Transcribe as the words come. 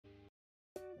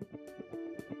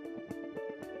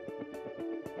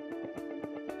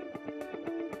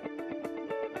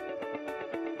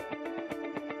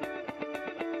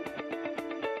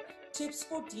tips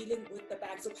for dealing with the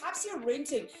bank. So perhaps you're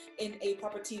renting in a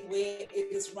property where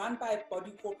it is run by a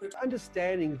body corporate.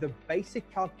 Understanding the basic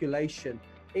calculation,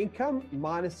 income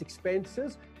minus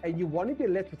expenses, and you want to be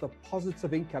left with a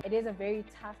positive income. It is a very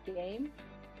tough game.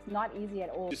 It's not easy at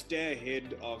all. To stay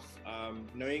ahead of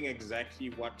knowing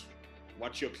exactly what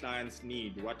your clients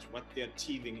need, what their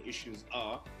teething issues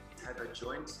are. Have a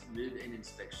joint move-in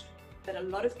inspection. That a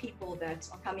lot of people that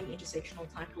are coming into sectional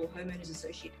title homeowners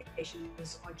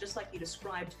associations are, just like you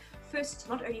described,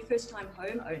 not only first-time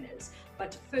homeowners,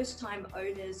 but first-time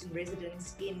owners and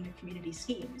residents in community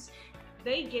schemes.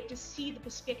 They get to see the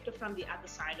perspective from the other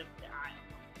side of the aisle.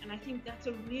 And I think that's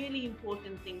a really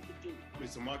important thing to do.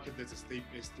 It's a market that's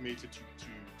estimated to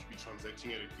be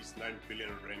transacting at least 9 billion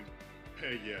rand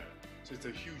per year. So it's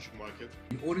a huge market.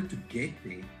 In order to get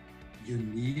there, you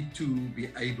need to be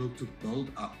able to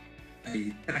build up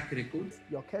a track record.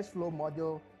 Your cash flow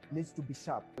model needs to be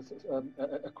sharp.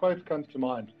 A quote comes to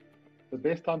mind. The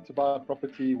best time to buy a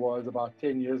property was about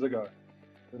 10 years ago.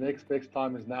 The next best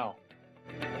time is now.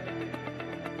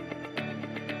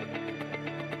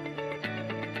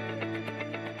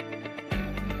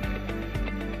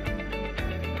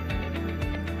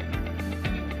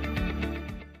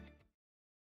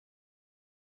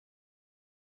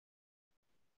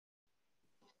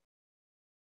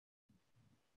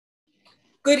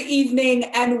 Good evening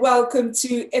and welcome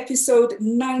to episode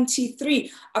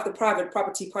 93 of the Private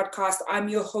Property Podcast. I'm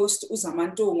your host, Zama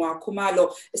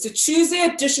Kumalo. It's a Tuesday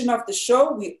edition of the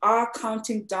show. We are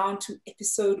counting down to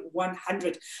episode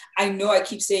 100. I know I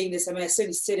keep saying this. I mean, I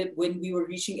certainly said it when we were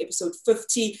reaching episode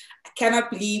 50. I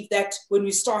cannot believe that when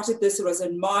we started this, it was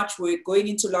in March. We're going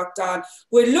into lockdown.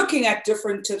 We're looking at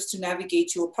different tips to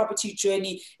navigate your property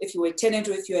journey, if you're a tenant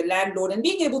or if you're a landlord, and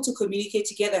being able to communicate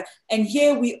together. And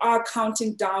here we are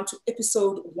counting down to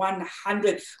episode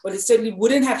 100. Well, it certainly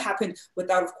wouldn't have happened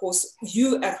without, of course,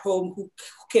 you at home who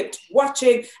kept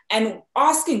watching and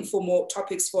asking for more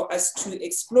topics for us to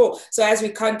explore. So as we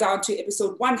count down to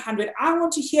episode 100, I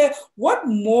want to hear what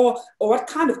more or what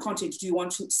kind of content do you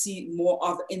want to see more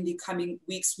of in the coming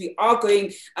weeks. We are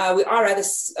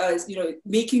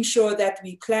making sure that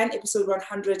we plan episode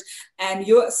 100, and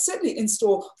you're certainly in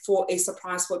store for a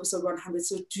surprise for episode 100.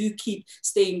 So do keep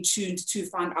staying tuned to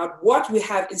find out what we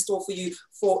have in store for you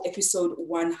for episode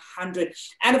 100.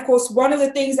 And of course, one of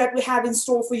the things that we have in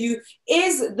store for you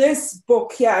is this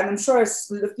book here. And I'm sure a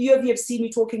few of you have seen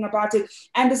me talking about it.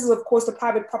 And this is, of course, the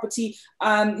Private Property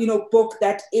book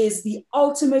that is the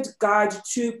ultimate guide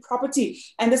to property.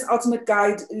 And this ultimate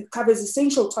guide covers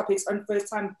essential topics on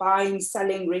first-time buying,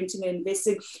 selling, renting, and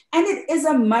investing. And it is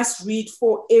a must-read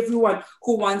for everyone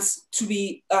who wants to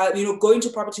be, going to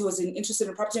property, who is interested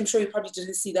in property. I'm sure you probably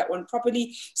didn't see that one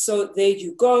properly. So there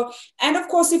you go. And of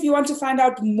course, if you want to find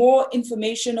out more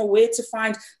information or where to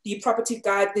find the property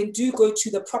guide, then do go to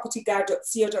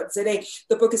thepropertyguide.co.za.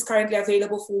 The book is currently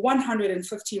available for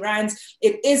 150 rands.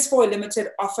 It is for a limited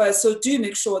offer. So do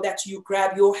make sure that you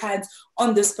grab your hands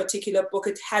on this particular book.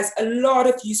 It has a lot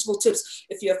of useful tips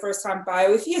if you're a first-time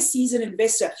buyer, if you're a seasoned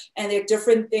investor, and there are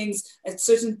different things and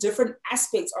certain different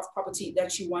aspects of property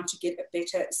that you want to get a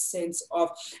better sense of.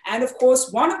 And of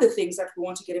course, one of the things that we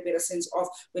want to get a better sense of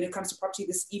when it comes to property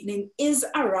this evening is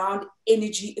around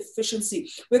energy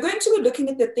efficiency. We're going to be looking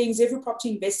at the things every property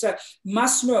investor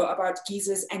must know about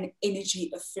geysers and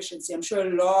energy efficiency. I'm sure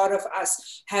a lot of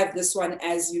us have this one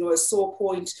as, a sore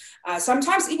point,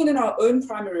 sometimes even in our own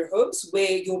primary homes,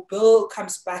 where your bill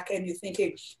comes back and you're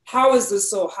thinking, how is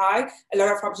this so high? A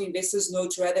lot of property investors know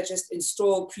to rather just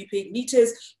install prepaid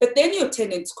meters, but then your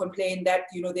tenants complain that,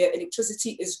 their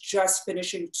electricity is just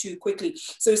finishing too quickly.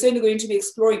 So we're certainly going to be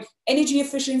exploring energy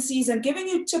efficiencies and giving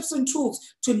you tips and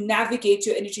tools to navigate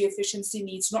your energy efficiency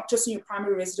needs, not just in your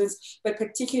primary residence, but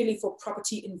particularly for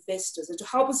property investors. And to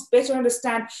help us better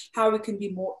understand how we can be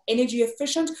more energy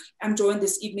efficient, I'm joined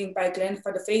this evening by Glen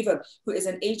from Vyver, who is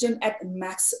an agent at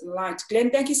Max Light.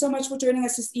 Glen, thank you so much for joining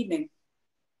us this evening.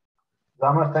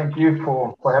 Zama, thank you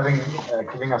for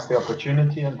giving us the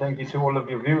opportunity, and thank you to all of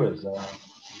your viewers.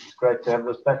 It's great to have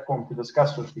this platform to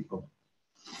discuss with people.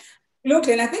 Look,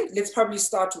 and I think let's probably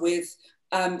start with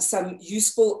some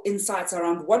useful insights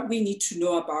around what we need to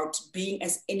know about being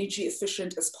as energy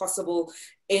efficient as possible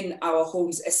in our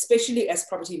homes, especially as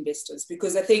property investors,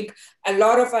 because I think a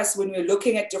lot of us, when we're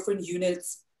looking at different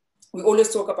units, we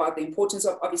always talk about the importance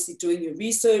of obviously doing your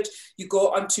research. You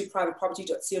go onto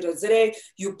privateproperty.co.za,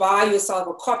 you buy yourself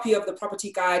a copy of the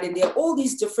property guide, and there are all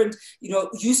these different,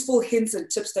 useful hints and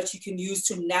tips that you can use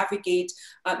to navigate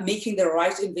making the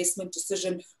right investment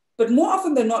decision. but more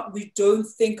often than not, we don't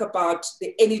think about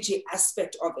the energy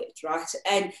aspect of it, right?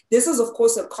 And this is, of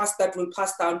course, a cost that will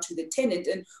pass down to the tenant.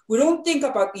 And we don't think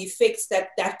about the effects that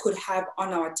that could have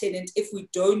on our tenant if we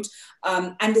don't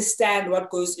understand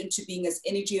what goes into being as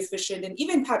energy efficient, and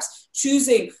even perhaps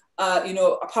choosing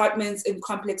apartments in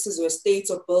complexes or estates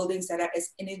or buildings that are as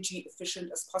energy efficient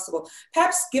as possible.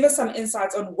 Perhaps give us some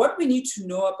insights on what we need to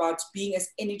know about being as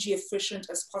energy efficient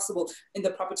as possible in the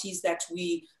properties that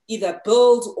we either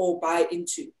build or buy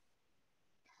into.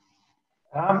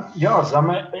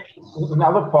 Zama, in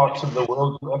other parts of the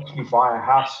world, you actually buy a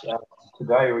house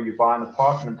today, or you buy an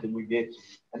apartment and you get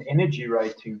an energy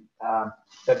rating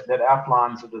that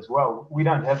outlines it as well. We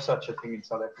don't have such a thing in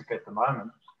South Africa at the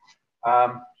moment.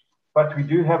 But we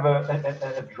do have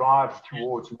a drive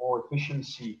towards more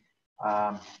efficiency.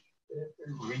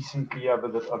 Recently, over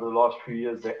the last few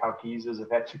years, our geysers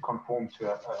have had to conform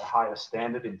to a higher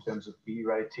standard in terms of B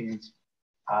ratings.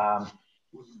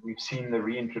 We've seen the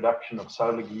reintroduction of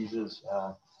solar geysers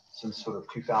since sort of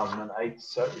 2008.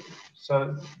 So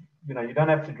you don't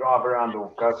have to drive around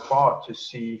or go far to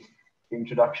see the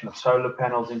introduction of solar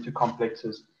panels into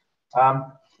complexes.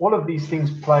 All of these things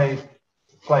play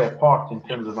a part in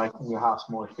terms of making your house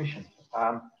more efficient.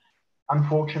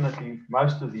 Unfortunately,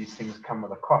 most of these things come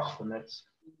with a cost, and that's,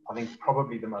 I think,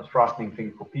 probably the most frightening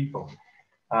thing for people.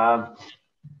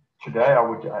 Today,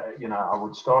 I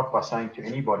would start by saying to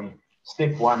anybody,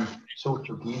 step one, sort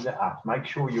your geyser out. Make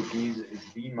sure your geyser is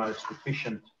the most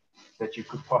efficient that you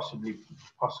could possibly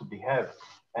have,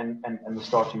 and the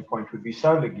starting point would be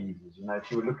solar geysers.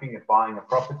 If you were looking at buying a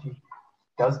property,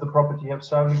 does the property have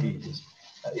solar geysers?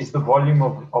 Is the volume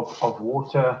of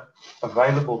water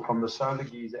available from the solar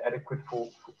geyser adequate for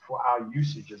our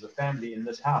usage as a family in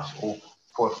this house, or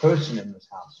for a person in this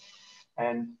house?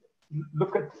 And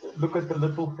look at the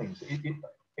little things.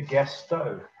 A gas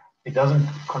stove, it doesn't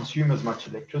consume as much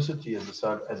electricity as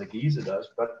a geyser does,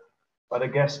 but a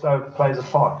gas stove plays a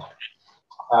part.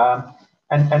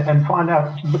 And find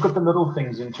out, look at the little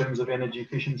things in terms of energy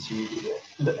efficiency,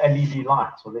 the LED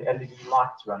lights, or the LED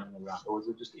lights running around, or is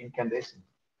it just incandescent?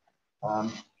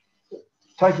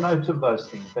 Take note of those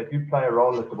things. They do play a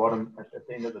role at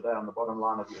the end of the day, on the bottom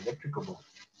line of your electrical bill.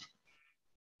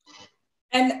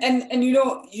 And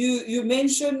you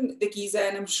mentioned the geyser,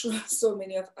 and I'm sure so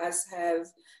many of us have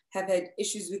had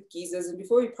issues with geysers. And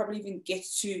before we probably even get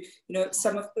to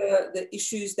some of the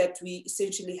issues that we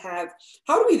essentially have,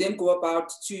 how do we then go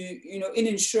about to in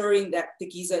ensuring that the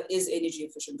geyser is energy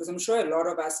efficient? Because I'm sure a lot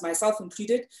of us, myself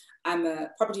included, I'm a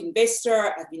property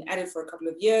investor. I've been at it for a couple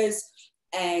of years.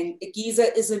 And a geyser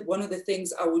isn't one of the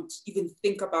things I would even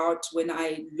think about when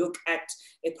I look at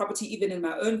a property, even in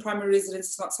my own primary residence.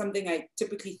 It's not something I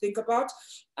typically think about.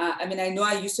 I know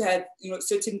I used to have,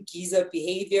 certain geyser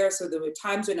behavior. So there were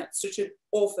times when I'd switch it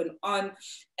off and on.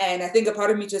 And I think a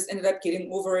part of me just ended up getting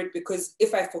over it, because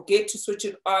if I forget to switch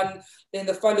it on, then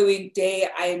the following day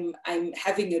I'm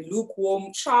having a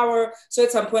lukewarm shower. So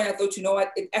at some point I thought,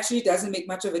 it actually doesn't make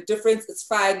much of a difference. It's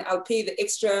fine. I'll pay the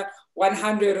extra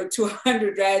 100 or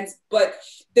 200 rands. But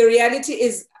the reality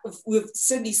is, we've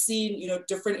certainly seen,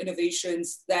 different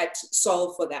innovations that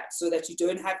solve for that, so that you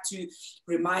don't have to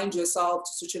remind yourself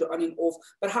to switch it on and off.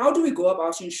 But how do we go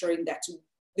about ensuring that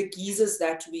the geysers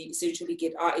that we essentially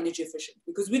get are energy efficient?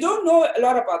 Because we don't know a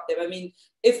lot about them.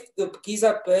 If the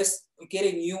geyser bursts, we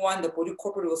get a new one, the body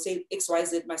corporate will say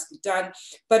XYZ must be done,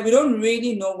 but we don't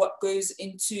really know what goes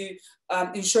into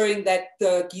ensuring that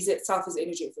the geyser itself is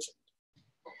energy efficient.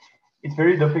 It's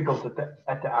very difficult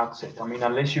at the outset.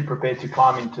 Unless you're prepared to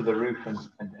climb into the roof and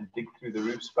dig through the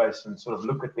roof space and sort of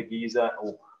look at the geyser,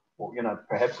 or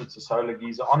perhaps it's a solar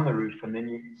geyser on the roof, and then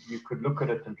you could look at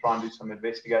it and try and do some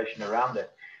investigation around it.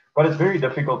 But it's very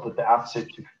difficult at the outset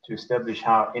to establish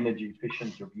how energy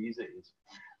efficient your geyser is.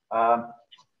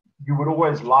 You would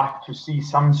always like to see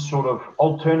some sort of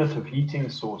alternative heating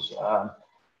source. The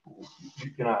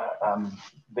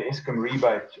Eskom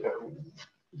rebate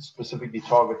specifically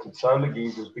targeted solar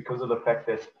geysers because of the fact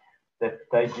that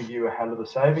they give you a hell of a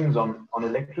savings on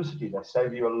electricity. They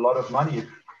save you a lot of money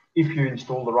if you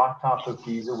install the right type of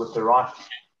geyser with the right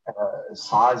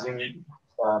sizing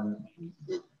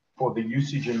for the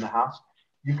usage in the house.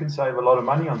 You can save a lot of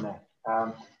money on that.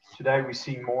 Today we're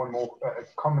seeing more and more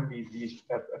commonly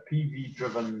a PV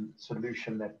driven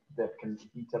solution that can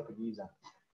heat up a geyser.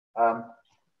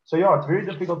 So yeah, it's very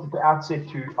difficult at the outset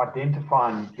to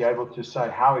identify and be able to say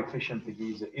how efficient the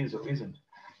geyser is or isn't.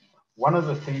 One of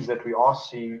the things that we are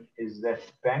seeing is that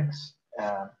banks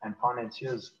and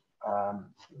financiers,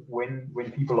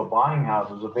 when people are buying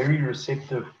houses, are very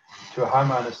receptive to a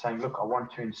homeowner saying, look, I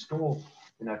want to install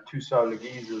 2 solar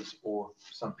geysers or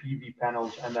some PV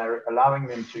panels, and they're allowing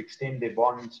them to extend their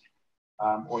bonds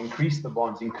or increase the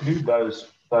bonds, include those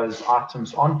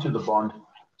items onto the bond,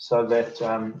 so that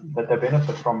that they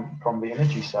benefit from the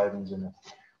energy savings in it,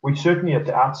 which certainly at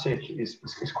the outset is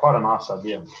quite a nice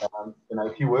idea.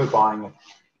 If you were buying it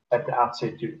at the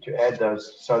outset, to add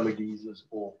those solar geysers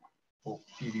or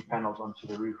PV panels onto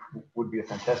the roof would be a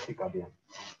fantastic idea.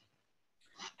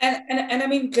 And I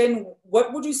mean, Glenn,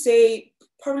 what would you say,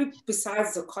 probably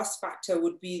besides the cost factor,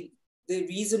 would be the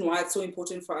reason why it's so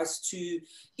important for us to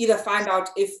either find out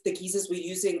if the geysers we're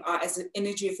using are as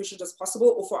energy efficient as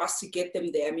possible, or for us to get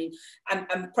them there? I mean,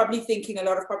 I'm probably thinking a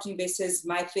lot of property investors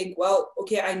might think, well,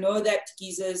 okay, I know that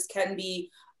geysers can be,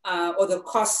 or the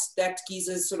cost that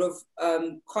geysers sort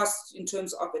of cost in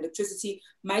terms of electricity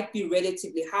might be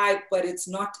relatively high, but it's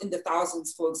not in the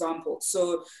thousands, for example.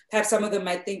 So perhaps some of them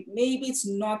might think maybe it's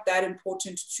not that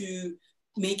important to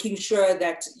making sure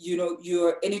that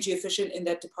you're energy efficient in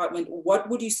that department. What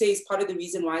would you say is part of the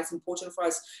reason why it's important for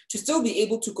us to still be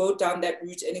able to go down that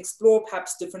route and explore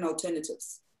perhaps different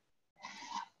alternatives?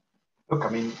 Look, I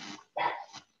mean,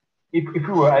 if we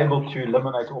were able to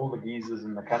eliminate all the geysers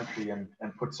in the country and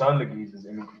put solar geysers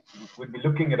in, we'd be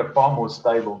looking at a far more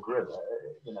stable grid.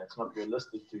 It's not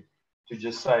realistic to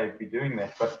just say we're doing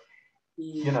that, but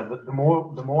the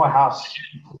more a house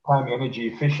become energy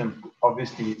efficient,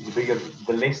 obviously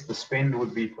the less the spend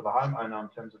would be for the homeowner in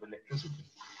terms of electricity.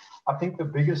 I think the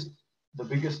biggest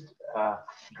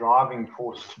driving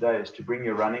force today is to bring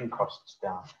your running costs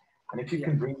down. And if you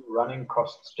can bring your running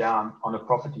costs down on a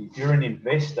property, if you're an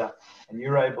investor and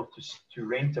you're able to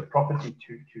rent a property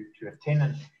to a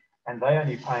tenant, and they're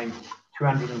only paying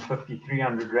 250,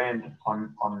 300 Rand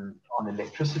on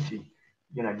electricity,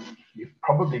 you're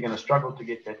probably going to struggle to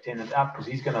get that tenant out, because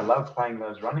he's going to love paying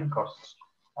those running costs.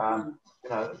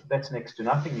 That's next to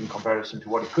nothing in comparison to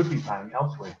what he could be paying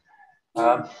elsewhere.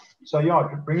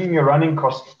 Bringing your running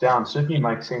costs down certainly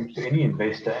makes sense to any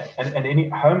investor and any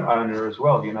homeowner as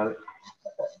well.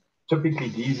 Typically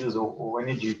geysers or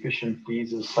energy efficient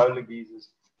geysers, solar geysers,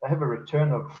 they have a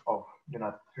return of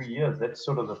 3 years. That's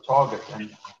sort of the target.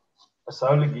 And a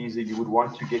solar geyser, you would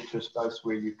want to get to a space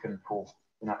where you can, for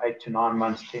 8 to 9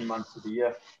 months, 10 months of the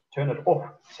year, turn it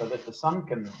off so that the sun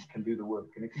can do the work.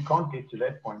 And if you can't get to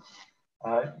that point,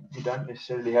 you don't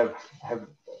necessarily have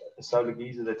a solar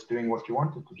geyser that's doing what you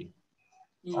want it to do.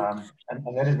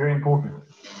 And that is very important.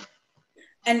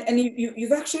 And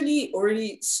you've actually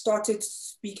already started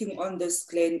speaking on this,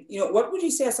 Glenn. What would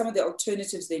you say are some of the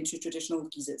alternatives then to traditional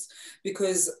geysers?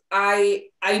 Because I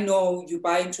know you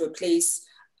buy into a place,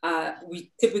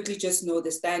 we typically just know the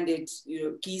standard,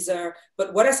 geyser,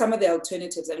 but what are some of the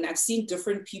alternatives? I mean, I've seen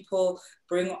different people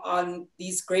bring on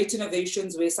these great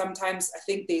innovations where sometimes I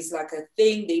think there's like a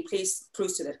thing they place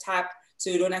close to the tap,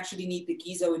 so you don't actually need the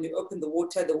geyser. When you open the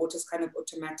water's kind of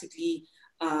automatically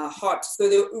hot.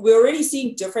 So we're already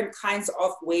seeing different kinds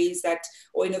of ways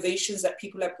or innovations that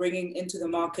people are bringing into the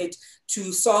market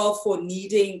to solve for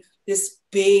needing this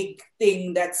big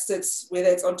thing that sits, whether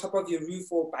it's on top of your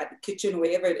roof or by the kitchen,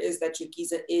 wherever it is that your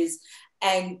geyser is,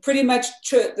 and pretty much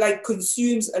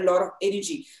consumes a lot of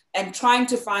energy, and trying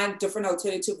to find different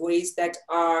alternative ways that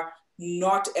are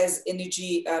not as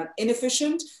energy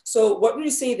inefficient. So what would you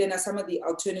say then are some of the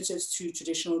alternatives to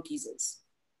traditional geysers?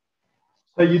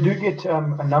 So you do get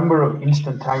a number of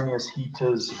instantaneous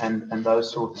heaters and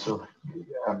those sorts of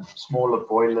smaller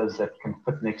boilers that can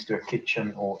fit next to a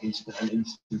kitchen, or an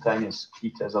instantaneous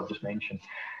heater, as I've just mentioned.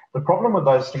 The problem with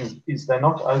those things is they're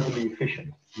not overly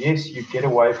efficient. Yes, you get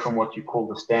away from what you call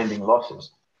the standing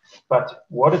losses, but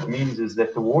what it means is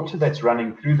that the water that's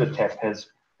running through the tap has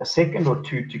a second or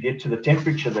two to get to the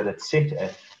temperature that it's set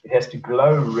at. It has to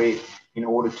glow red in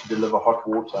order to deliver hot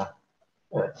water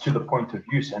to the point of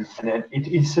use, and it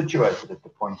is situated at the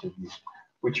point of use,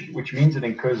 which means it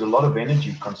incurs a lot of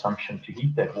energy consumption to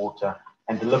heat that water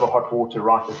and deliver hot water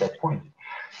right at that point.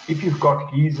 If you've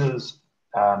got geysers,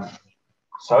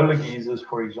 solar geysers,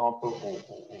 for example,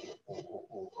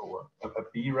 or a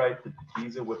B-rated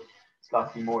geyser with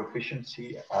slightly more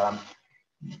efficiency,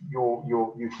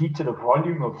 you've heated a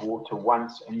volume of water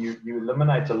once, and you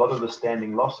eliminate a lot of the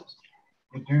standing losses.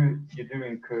 You do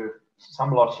incur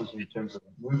some losses in terms of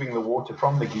moving the water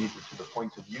from the geyser to the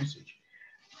point of usage.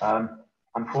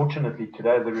 Unfortunately,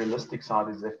 today, the realistic side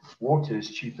is that water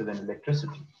is cheaper than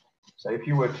electricity. So if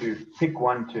you were to pick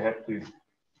one to have to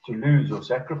lose or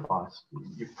sacrifice,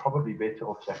 you're probably better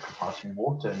off sacrificing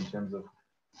water in terms of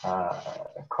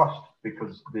cost,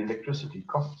 because the electricity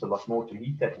costs a lot more to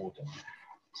heat that water.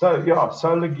 So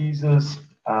solar geysers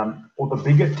or the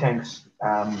bigger tanks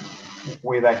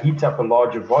where they heat up a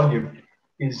larger volume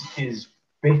is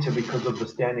better because of the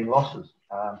standing losses.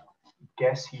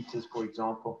 Gas heaters, for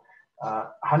example,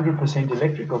 100%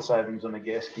 electrical savings on a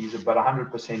gas geyser, but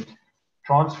 100%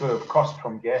 transfer of cost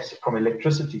from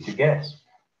electricity to gas.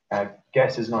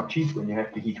 Gas is not cheap when you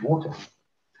have to heat water,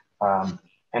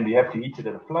 and you have to heat it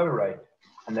at a flow rate,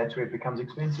 and that's where it becomes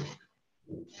expensive.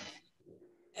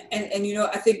 And you know,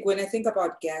 I think when I think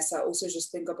about gas, I also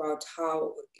just think about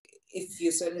how, if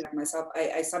you're certainly like myself,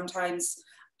 I sometimes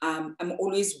I'm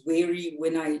always wary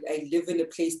when I live in a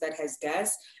place that has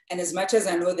gas. And as much as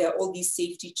I know there are all these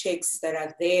safety checks that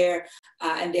are there,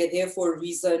 and they're there for a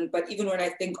reason, but even when I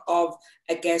think of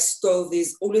a gas stove,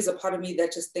 there's always a part of me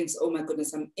that just thinks, oh my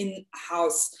goodness, I'm in a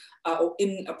house or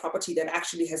in a property that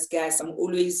actually has gas. I'm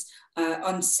always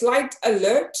on slight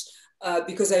alert.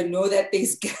 Because I know that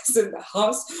there's gas in the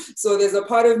house. So there's a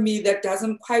part of me that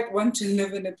doesn't quite want to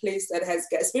live in a place that has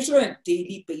gas, especially on a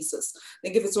daily basis. I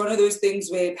think if it's one of those things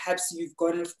where perhaps you've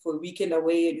gone for a weekend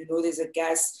away and you know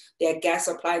there are gas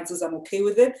appliances, I'm okay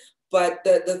with it. But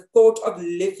the thought of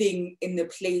living in a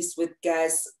place with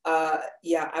gas, I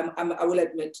will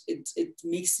admit, it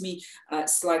makes me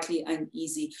slightly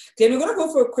uneasy. Glen, we're going to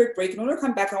go for a quick break. And when we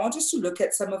come back, I want us to look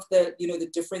at some of the, the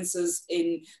differences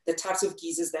in the types of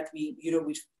geysers that we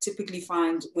typically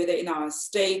find, whether in our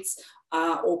estates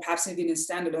or perhaps even in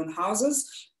standalone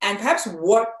houses, and perhaps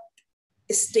what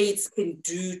estates can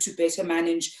do to better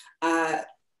manage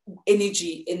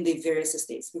energy in the various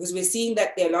estates, because we're seeing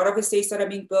that there are a lot of estates that are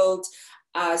being built.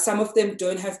 Some of them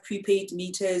don't have prepaid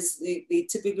meters. They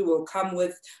typically will come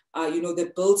with,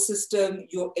 the bill system.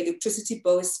 Your electricity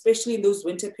bill, especially in those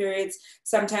winter periods,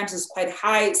 sometimes is quite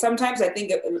high. Sometimes I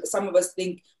think some of us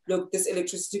think, look, this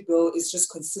electricity bill is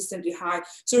just consistently high.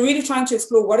 So we're really trying to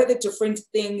explore what are the different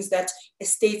things that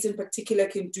estates in particular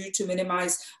can do to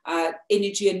minimize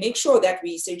energy and make sure that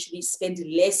we essentially spend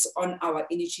less on our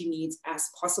energy needs as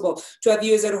possible. To our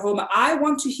viewers at home, I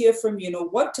want to hear from you.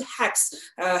 What hacks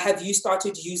have you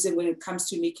started using when it comes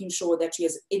to making sure that you're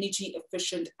as energy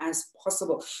efficient as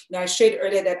possible? Now, I shared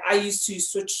earlier that I used to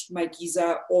switch my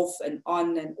geyser off and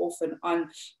on and off and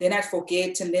on. Then I'd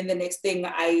forget, and then the next thing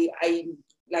I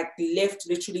left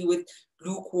literally with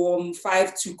lukewarm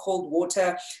 5 to cold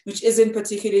water, which isn't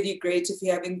particularly great if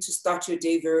you're having to start your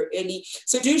day very early.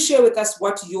 So do share with us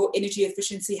what your energy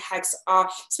efficiency hacks are,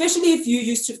 especially if you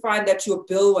used to find that your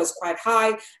bill was quite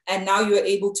high and now you're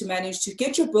able to manage to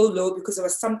get your bill low because there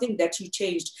was something that you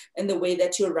changed in the way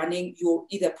that you're running your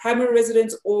either primary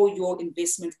residence or your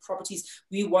investment properties.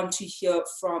 We want to hear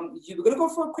from you. We're going to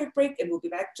go for a quick break and we'll be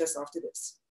back just after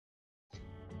this.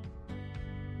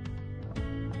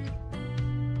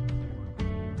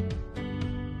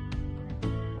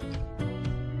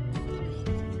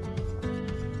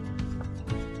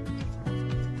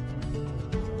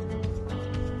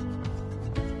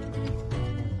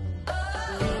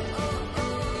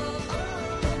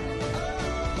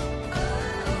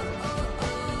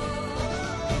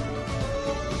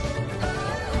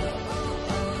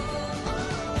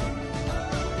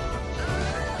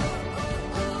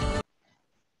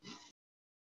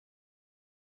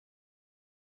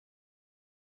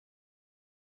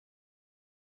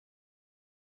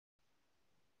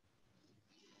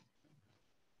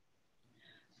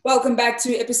 Welcome back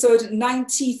to episode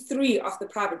 93 of the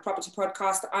Private Property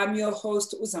Podcast. I'm your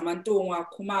host, Zama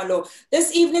Khumalo.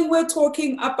 This evening, we're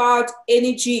talking about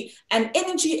energy and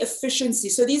energy efficiency.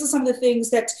 So these are some of the things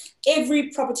that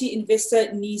every property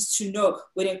investor needs to know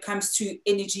when it comes to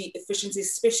energy efficiency,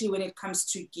 especially when it comes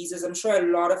to geysers. I'm sure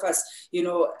a lot of us,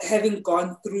 having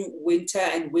gone through winter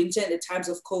in the times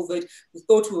of COVID, we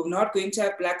thought we were not going to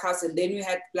have blackouts, and then we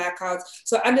had blackouts.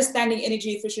 So understanding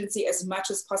energy efficiency as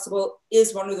much as possible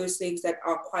is one of those things that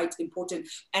are quite important.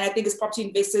 And I think as property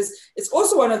investors, it's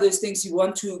also one of those things you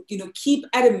want to, keep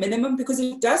at a minimum, because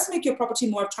it does make your property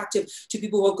more attractive to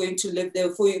people who are going to live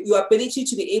there. For your ability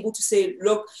to be able to say,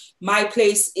 look, my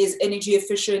place is energy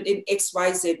efficient in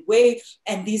XYZ way,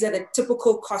 and these are the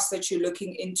typical costs that you're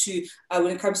looking into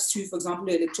when it comes to, for example,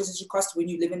 the electricity cost when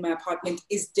you live in my apartment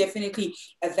is definitely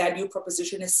a value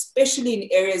proposition, especially in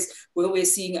areas where we're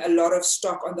seeing a lot of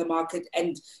stock on the market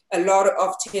and a lot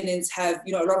of tenants have,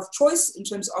 a lot of choice in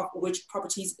terms of which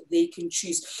properties they can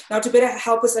choose. Now, to better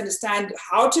help us understand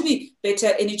how to be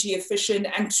better energy efficient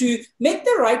and to make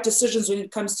the right decisions when it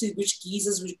comes to which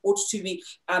geysers we ought to be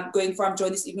going for, I'm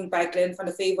joined this evening by Glen from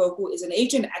Vyver, who is an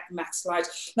agent at Maxlight.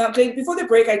 Now, Glen, before the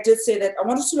break, I did say that I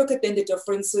wanted to look at then the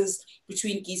differences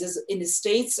between geysers in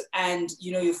estates and,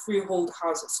 your freehold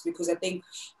houses, because I think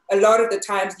a lot of the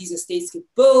times these estates get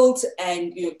built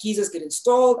and geysers get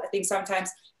installed. I think sometimes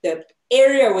the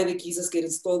area where the geysers get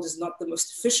installed is not the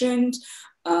most efficient.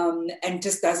 and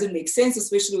just doesn't make sense,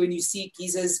 especially when you see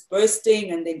geysers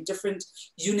bursting and then different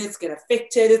units get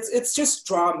affected. It's just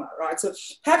drama, right? So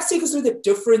perhaps take us through the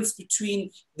difference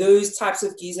between those types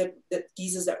of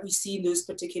geysers that we see in those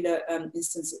particular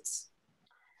instances.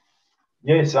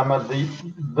 Yes,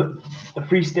 the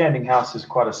freestanding house is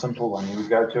quite a simple one. You would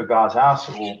go to a guy's house,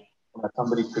 or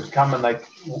somebody could come and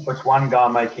it's one guy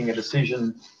making a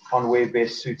decision on where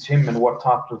best suits him and what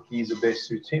type of geyser best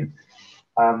suits him.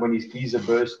 When his geyser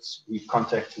bursts, he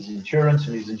contacts his insurance,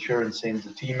 and his insurance sends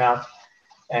a team out,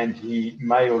 and he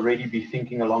may already be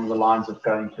thinking along the lines of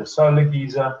going to a solar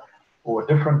geyser or a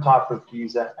different type of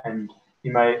geyser, and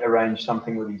he may arrange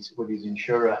something with his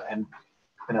insurer, and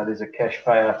there's a cash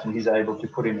payout and he's able to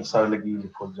put in a solar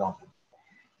geyser, for example.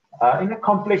 In a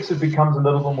complex, it becomes a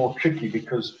little bit more tricky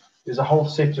because there's a whole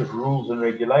set of rules and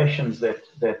regulations that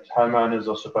homeowners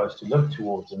are supposed to live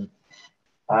towards. And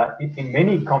in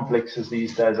many complexes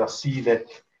these days, I see that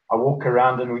I walk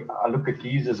around and I look at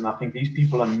geysers and I think these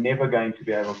people are never going to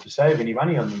be able to save any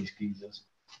money on these geysers.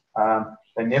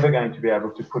 They're never going to be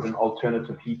able to put an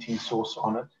alternative heating source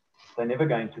on it. They're never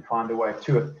going to find a way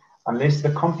to it unless the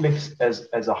complex as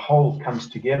a whole comes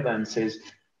together and says,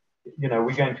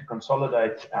 we're going to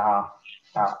consolidate our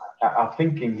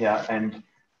thinking here and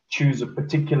choose a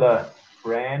particular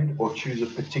brand or choose a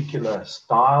particular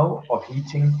style of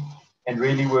heating and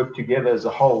really work together as a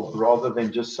whole, rather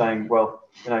than just saying, well,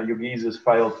 your geysers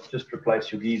failed, just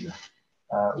replace your geyser.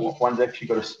 One's actually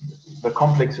got to, the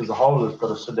complex as a whole has got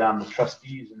to sit down with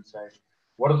trustees and say,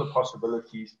 what are the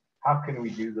possibilities? How can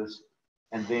we do this?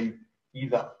 And then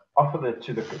either offer that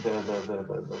to the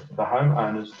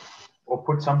homeowners, or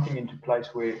put something into place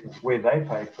where they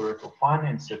pay for it, or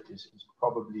finance it is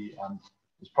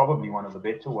probably one of the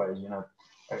better ways.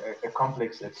 A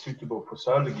complex that's suitable for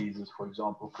solar geysers, for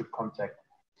example, could contact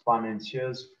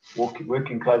financiers,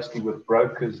 working closely with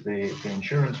brokers, the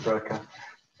insurance broker,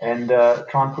 and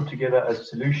try and put together a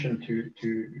solution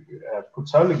to put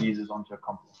solar geysers onto a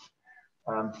complex.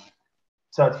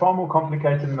 So it's far more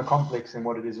complicated in the complex than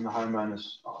what it is in the homeowners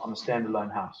on a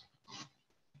standalone house.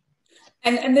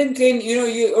 And then, Glen,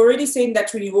 you're already saying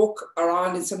that when you walk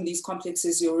around in some of these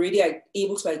complexes, you're already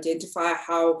able to identify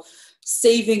how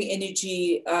saving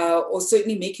energy or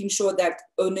certainly making sure that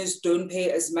owners don't pay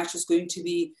as much is going to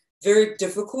be very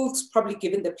difficult, probably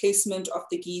given the placement of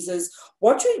the geysers.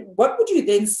 What would you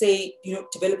then say,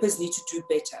 developers need to do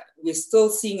better? We're still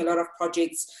seeing a lot of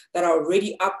projects that are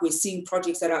already up. We're seeing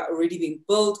projects that are already being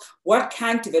built. What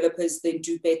can developers then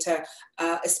do better,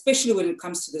 especially when it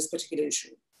comes to this particular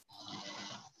issue?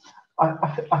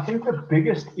 I think the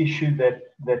biggest issue that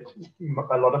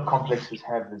a lot of complexes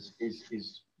have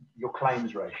is your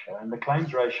claims ratio. And the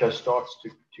claims ratio starts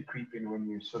to creep in when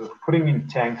you're sort of putting in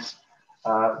tanks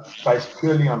based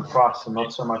purely on price and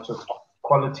not so much of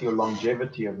quality or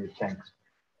longevity of your tanks.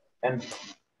 And,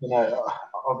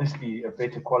 obviously a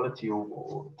better quality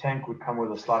or tank would come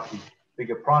with a slightly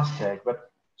bigger price tag, but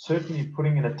certainly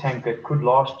putting in a tank that could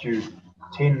last you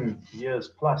 10 years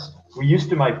plus. We used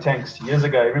to make tanks years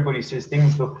ago. Everybody says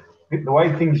the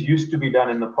way things used to be done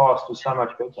in the past was so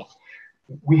much better.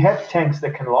 We have tanks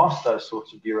that can last those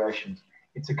sorts of durations.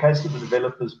 It's a case of the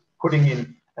developers putting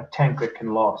in a tank that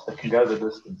can last, that can go the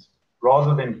distance,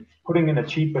 rather than putting in a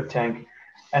cheaper tank.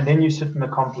 And then you sit in a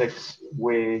complex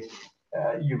where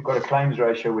you've got a claims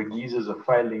ratio where geysers are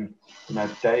failing,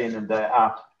 day in and day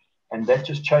out. And that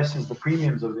just chases the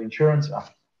premiums of the insurance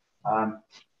up.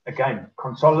 Again,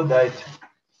 consolidate,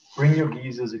 bring your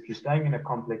geysers. If you're staying in a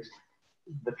complex,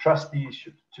 the trustees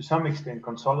should, to some extent,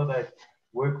 consolidate,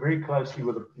 work very closely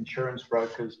with the insurance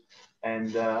brokers,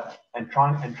 and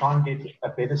try and get a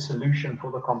better solution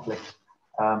for the complex.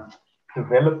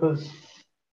 Developers,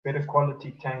 better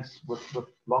quality tanks with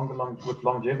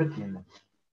longevity in them.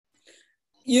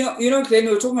 Glen,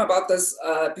 we were talking about this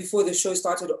before the show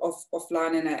started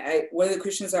offline, and one of the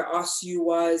questions I asked you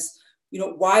was,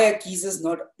 why are geysers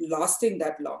not lasting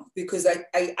that long? Because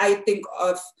I think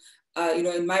of,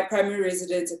 in my primary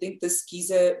residence, I think this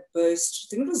geyser burst,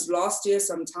 I think it was last year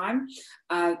sometime.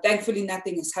 Thankfully,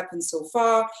 nothing has happened so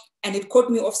far. And it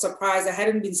caught me off surprise. I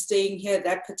hadn't been staying here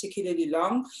that particularly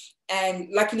long. And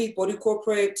luckily, body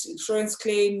corporate, insurance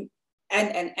claim,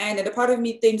 and a part of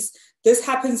me thinks this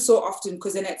happens so often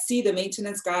because then I'd see the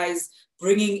maintenance guys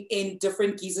bringing in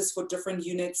different geysers for different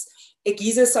units. A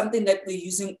geyser is something that we're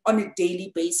using on a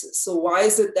daily basis. So why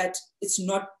is it that it's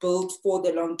not built for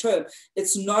the long term?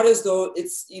 It's not as though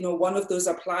it's one of those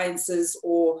appliances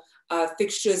or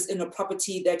fixtures in a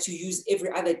property that you use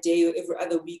every other day or every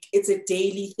other week. It's a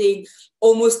daily thing.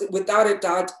 Almost without a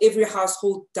doubt, every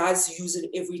household does use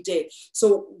it every day.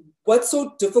 So what's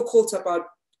so difficult about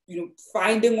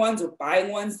finding ones or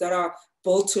buying ones that are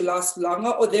built to last longer,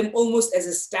 or them almost as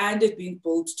a standard being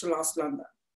built to last longer?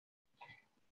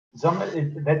 Zama,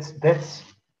 that's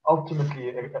ultimately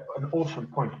an awesome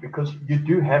point, because you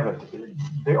do have it.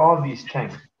 There are these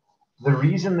tanks. The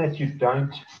reason that you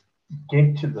don't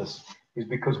get to this is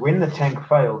because when the tank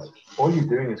fails, all you're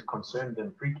doing is concerned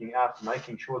and freaking out,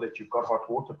 making sure that you've got hot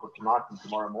water for tonight and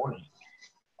tomorrow morning.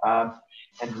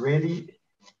 And really,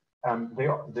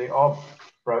 there are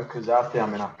brokers out there. I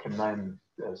mean, I can name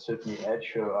certainly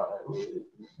Adsure.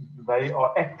 They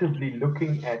are actively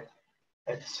looking at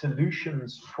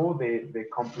solutions for their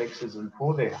complexes and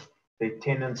for their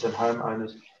tenants and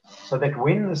homeowners, so that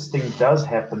when this thing does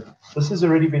happen, this has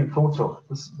already been thought of.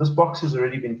 This box has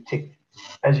already been ticked.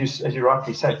 As you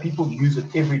rightly say, people use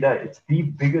it every day. It's the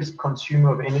biggest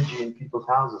consumer of energy in people's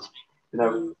houses.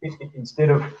 Instead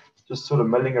of just sort of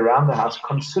milling around the house,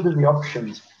 consider the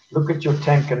options. Look at your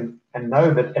tank and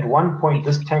know that at one point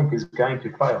this tank is going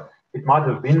to fail. It might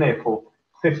have been there for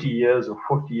 30 years or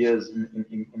 40 years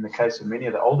in the case of many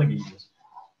of the older geysers.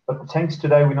 But the tanks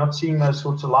today, we're not seeing those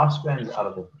sorts of lifespans out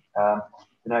of them.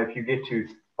 If you get to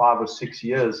 5 or 6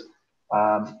 years,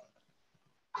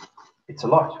 it's a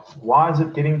lot. Why is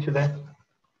it getting to that?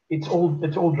 It's all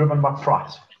driven by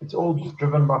price. It's all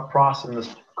driven by price and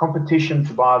this competition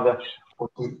to buy or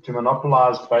to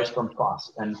monopolize based on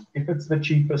price. And if it's the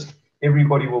cheapest,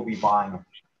 everybody will be buying it.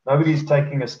 Nobody's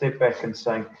taking a step back and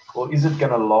saying, well, is it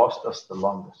going to last us the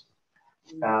longest?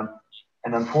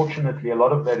 And unfortunately, a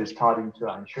lot of that is tied into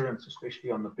our insurance,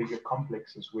 especially on the bigger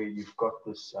complexes where you've got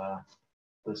this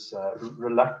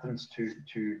reluctance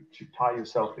to tie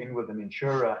yourself in with an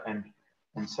insurer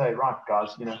and say, right,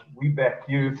 guys, we back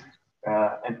you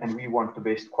and we want the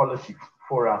best quality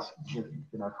for us,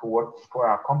 for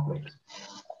our complex.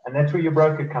 And that's where your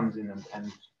broker comes in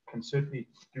and can certainly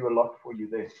do a lot for you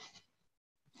there.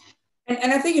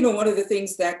 And I think, one of the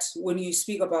things that when you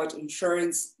speak about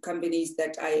insurance companies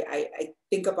that I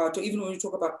think about, or even when you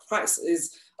talk about price,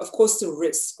 is, of course, the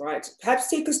risk, right? Perhaps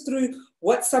take us through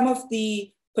what some of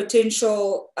the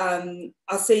potential,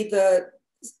 I'll say the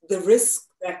risk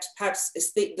that perhaps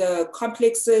the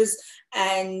complexes,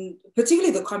 and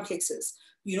particularly the complexes,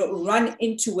 run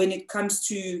into when it comes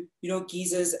to,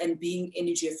 geysers and being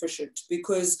energy efficient.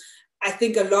 Because I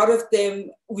think a lot of them,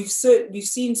 we've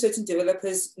seen certain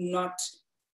developers not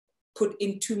put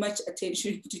in too much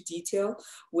attention to detail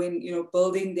when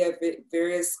building their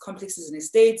various complexes and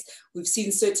estates. We've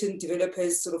seen certain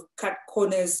developers sort of cut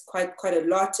corners quite a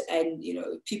lot, and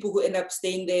people who end up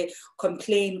staying there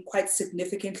complain quite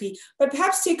significantly. But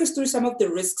perhaps take us through some of the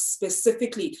risks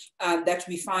specifically that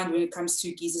we find when it comes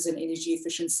to geysers and energy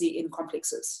efficiency in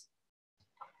complexes.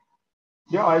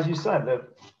 Yeah, as you said,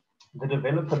 the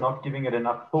developer not giving it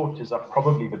enough thought is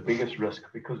probably the biggest risk,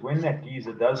 because when that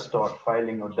geyser does start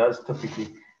failing, or does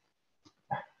typically,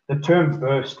 the term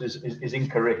burst is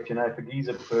incorrect. If a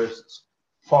geyser bursts,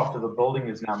 part of the building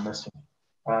is now missing.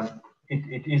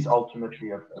 It is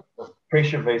ultimately a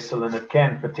pressure vessel, and it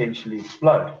can potentially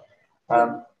explode.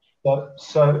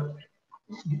 So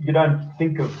you don't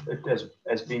think of it as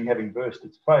having burst.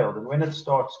 It's failed. And when it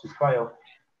starts to fail,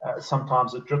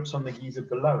 sometimes it drips on the geyser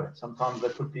below it. Sometimes they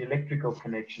put the electrical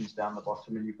connections down the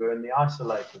bottom and you burn the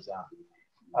isolators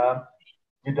out.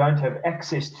 You don't have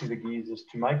access to the geysers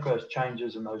to make those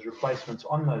changes and those replacements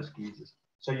on those geysers.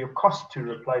 So your cost to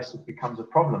replace it becomes a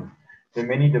problem. There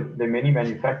are many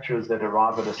manufacturers that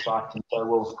arrive at a site and say,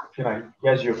 well,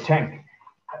 here's your tank,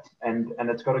 and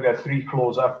it's got to go 3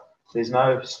 floors up. There's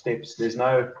no steps. There's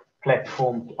no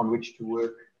platform on which to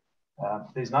work.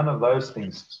 There's none of those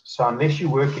things. So unless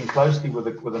you're working closely with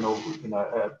an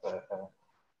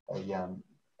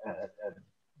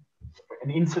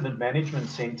incident management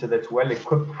center that's well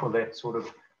equipped for that sort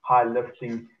of high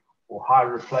lifting or high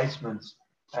replacements,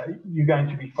 you're going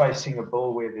to be facing a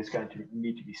bill where there's going to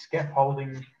need to be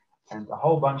scaffolding and a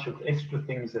whole bunch of extra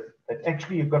things that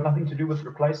actually have got nothing to do with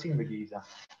replacing the geyser.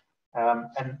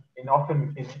 And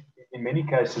often in many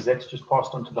cases, that's just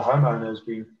passed on to the homeowners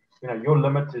being, your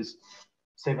limit is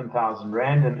 7,000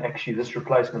 Rand, and actually this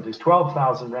replacement is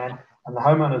 12,000 Rand, and the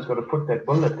homeowner's got to put that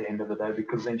bill at the end of the day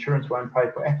because the insurance won't pay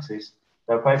for access.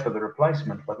 They'll pay for the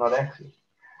replacement, but not access.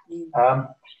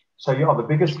 So yeah, the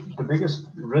biggest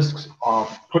risks are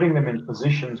putting them in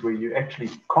positions where you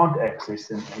actually can't access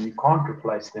them and you can't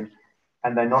replace them,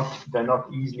 and they're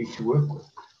not easily to work with.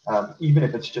 Even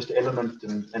if it's just element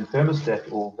and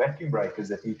thermostat or vacuum breakers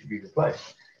that need to be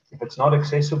replaced. If it's not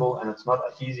accessible and it's not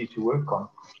easy to work on,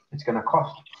 it's going to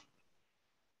cost.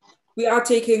 We are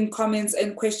taking comments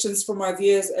and questions from our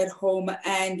viewers at home,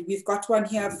 and we've got one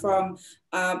here from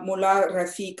Mullah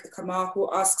Rafiq Kamar, who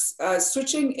asks,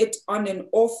 switching it on and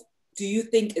off, do you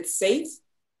think it's safe?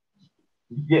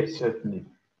 Yes, certainly.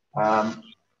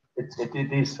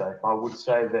 It is safe. I would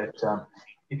say that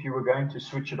if you were going to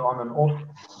switch it on and off,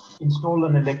 install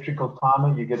an electrical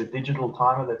timer. You get a digital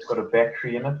timer that's got a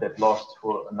battery in it that lasts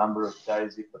for a number of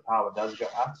days if the power does go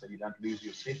out, so you don't lose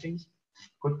your settings.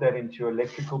 Put that into your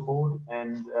electrical board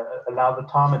and allow the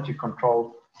timer to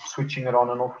control switching it on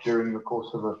and off during the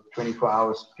course of a 24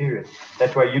 hours period.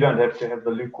 That way you don't have to have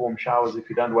the lukewarm showers if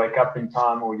you don't wake up in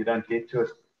time or you don't get to it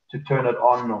to turn it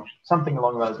on or something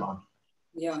along those lines.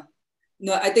 Yeah.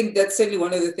 No, I think that's certainly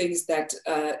one of the things that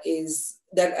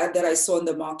that I saw in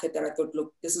the market that I thought,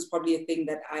 look, this is probably a thing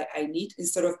that I need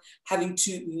instead of having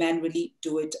to manually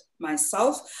do it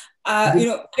myself. You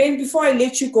know, Ben, before I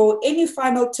let you go, any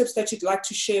final tips that you'd like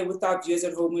to share with our viewers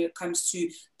at home when it comes to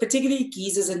particularly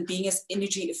geysers and being as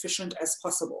energy efficient as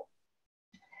possible?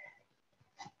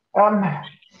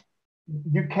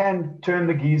 You can turn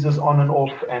the geysers on and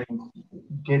off and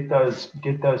get those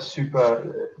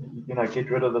super, you know, get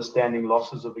rid of the standing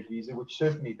losses of the geyser, which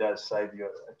certainly does save you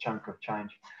a chunk of change.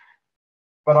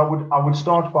 But I would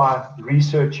start by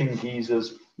researching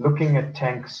geysers, looking at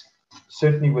tanks,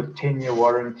 certainly with 10-year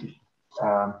warranty.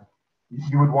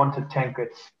 You would want a tank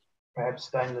that's perhaps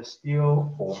stainless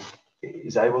steel or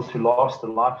is able to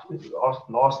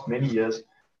last many years.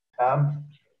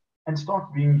 And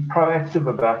start being proactive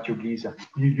about your geyser.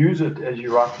 You use it, as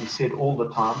you rightly said, all the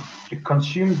time. It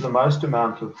consumes the most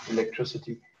amount of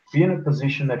electricity. Be in a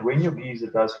position that when your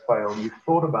geyser does fail, you've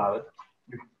thought about it,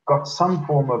 you've got some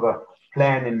form of a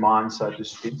plan in mind, so to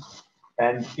speak.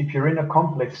 And if you're in a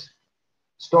complex,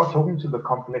 start talking to the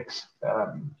complex,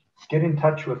 get in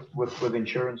touch with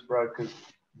insurance brokers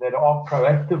that are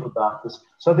proactive about this.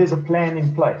 So there's a plan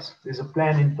in place. There's a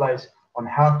plan in place on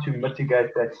how to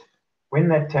mitigate that. When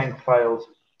that tank fails,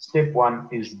 step one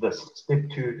is this, step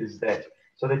two is that,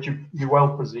 so that you're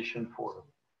well positioned for it.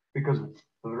 Because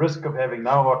the risk of having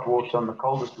no hot water on the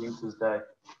coldest winter's day,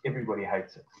 everybody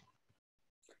hates it.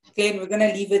 Glenn, we're going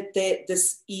to leave it there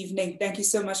this evening. Thank you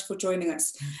so much for joining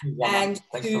us. And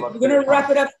we're going to wrap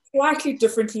it up slightly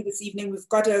differently this evening. We've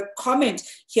got a comment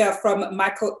here from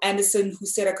Michael Anderson, who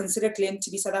said, I consider Glen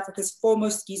to be South Africa's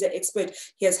foremost geyser expert.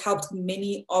 He has helped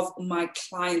many of my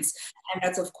clients. And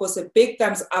that's, of course, a big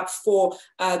thumbs up for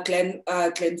Glen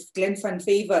van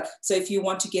Vyver. So if you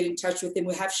want to get in touch with him,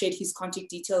 we have shared his contact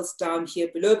details down here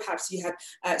below. Perhaps you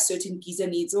have certain geyser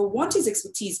needs or want his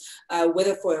expertise,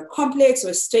 whether for a complex or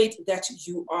a state that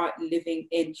you are living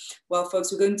in. Well,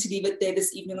 folks, we're going to leave it there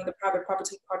this evening on the Private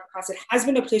Property Podcast. It has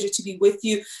been a pleasure to be with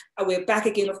you. We're back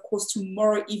again, of course,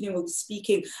 tomorrow evening. We'll be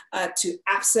speaking to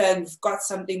ABSA, and we've got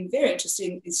something very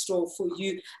interesting in store for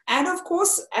you. And of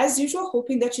course, as usual,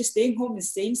 hoping that you're staying home and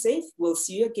staying safe. We'll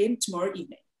see you again tomorrow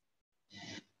evening.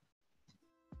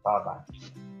 Bye-bye.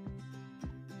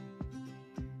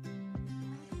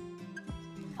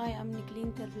 Hi, I'm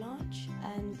Nicoline Terblanche,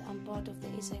 and I'm part of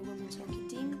the SA Women's Hockey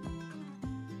team.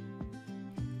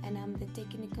 And I'm the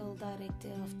technical director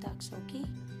of Tuks Hockey.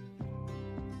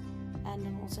 And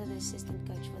I'm also the assistant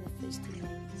coach for the first team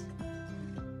ladies.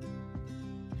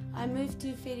 I moved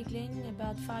to Ferry Glen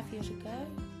about 5 years ago.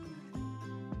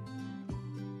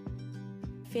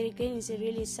 Ferry Glen is a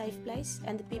really safe place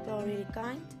and the people are really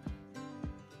kind.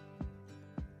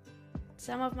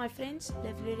 Some of my friends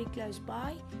live very close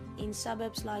by in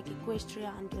suburbs like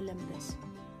Equestria and Olympus.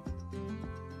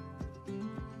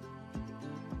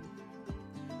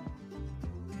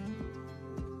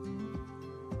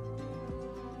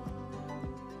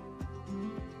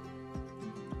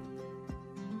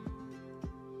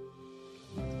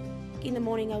 In the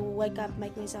morning I will wake up,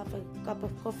 make myself a cup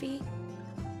of coffee,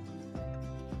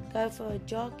 go for a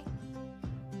jog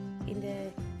in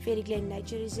the Ferry Glen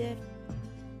Nature Reserve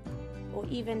or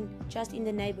even just in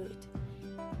the neighborhood.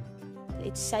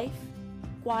 It's safe,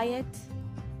 quiet,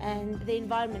 and the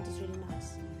environment is really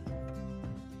nice.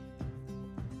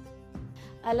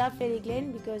 I love Ferry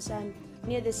Glen because I'm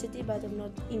near the city but I'm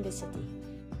not in the city.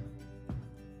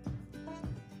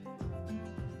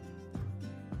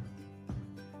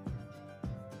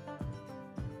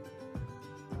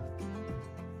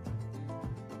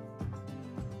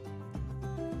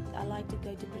 I like to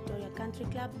go to Pretoria Country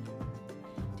Club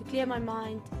to clear my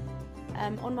mind,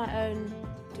 on my own,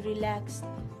 to relax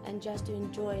and just to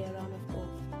enjoy a round of golf.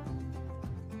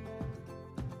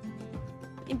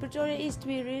 In Pretoria East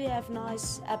we really have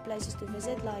nice places to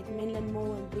visit like Menlyn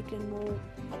Mall and Brooklyn Mall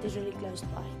that is really close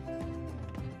by.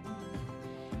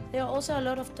 There are also a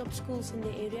lot of top schools in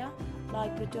the area,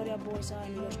 like Pretoria Boys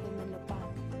and Hoërskool Menlopay.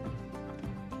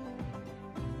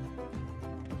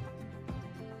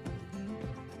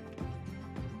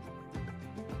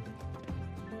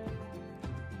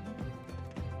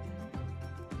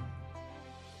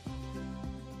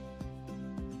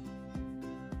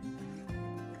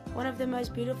 One of the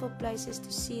most beautiful places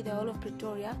to see the whole of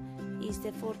Pretoria is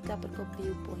the Fort Kapperkop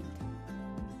viewpoint.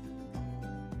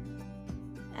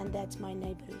 And that's my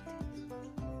neighborhood.